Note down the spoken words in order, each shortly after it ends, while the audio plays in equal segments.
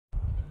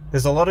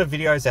There's a lot of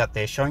videos out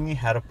there showing you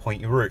how to point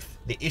your roof.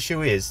 The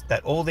issue is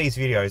that all these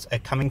videos are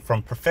coming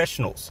from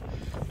professionals,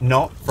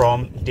 not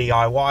from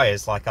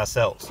DIYers like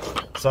ourselves.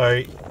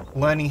 So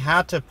learning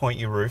how to point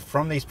your roof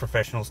from these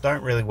professionals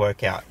don't really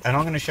work out. And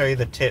I'm going to show you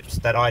the tips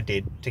that I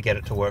did to get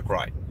it to work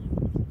right.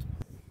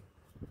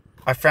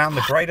 I found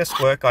the greatest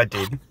work I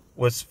did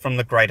was from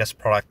the greatest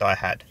product I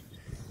had.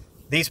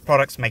 These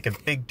products make a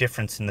big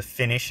difference in the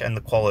finish and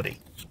the quality.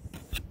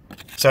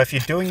 So if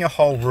you're doing your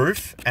whole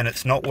roof and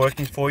it's not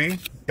working for you,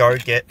 go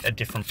get a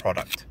different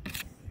product.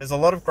 There's a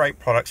lot of great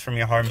products from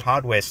your home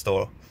hardware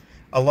store.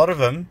 A lot of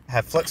them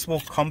have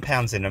flexible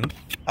compounds in them,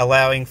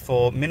 allowing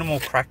for minimal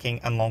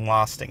cracking and long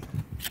lasting.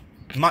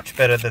 Much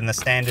better than the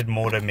standard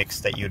mortar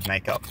mix that you'd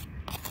make up.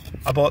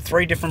 I bought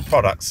 3 different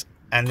products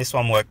and this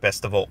one worked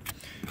best of all.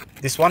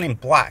 This one in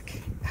black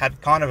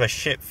had kind of a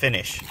shit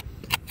finish,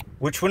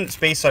 which wouldn't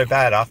be so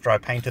bad after I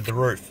painted the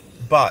roof,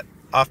 but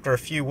after a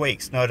few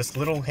weeks noticed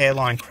little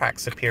hairline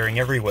cracks appearing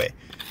everywhere,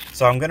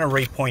 so I'm going to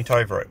repoint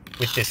over it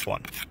with this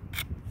one.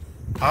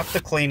 After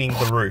cleaning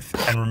the roof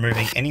and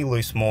removing any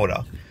loose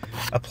mortar,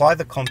 apply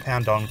the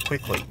compound on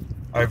quickly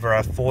over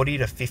a 40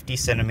 to 50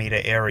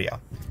 centimeter area.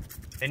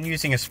 Then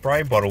using a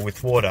spray bottle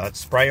with water,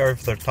 spray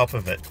over the top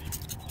of it,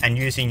 and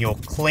using your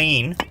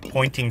clean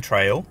pointing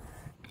trail,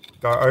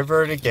 go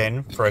over it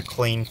again for a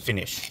clean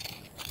finish.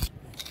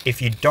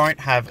 If you don't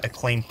have a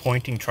clean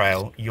pointing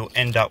trail, you'll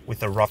end up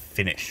with a rough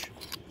finish.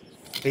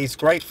 These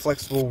great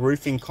flexible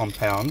roofing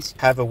compounds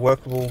have a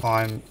workable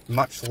time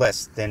much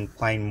less than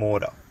plain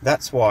mortar.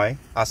 That's why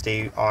us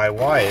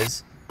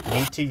DIYers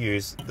need to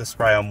use the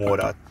sprayer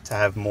mortar to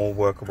have more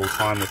workable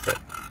time with it,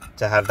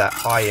 to have that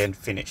high-end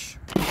finish.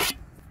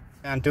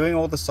 And doing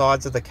all the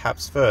sides of the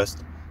caps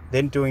first,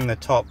 then doing the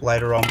top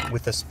later on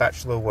with a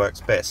spatula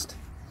works best.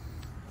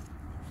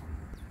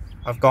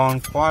 I've gone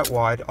quite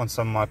wide on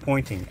some of my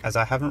pointing as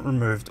I haven't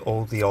removed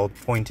all the old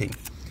pointing.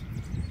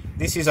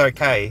 This is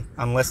okay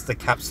unless the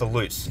caps are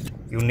loose.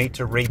 You'll need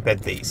to rebed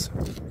these.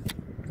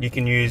 You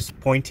can use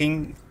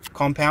pointing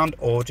compound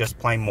or just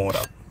plain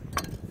mortar.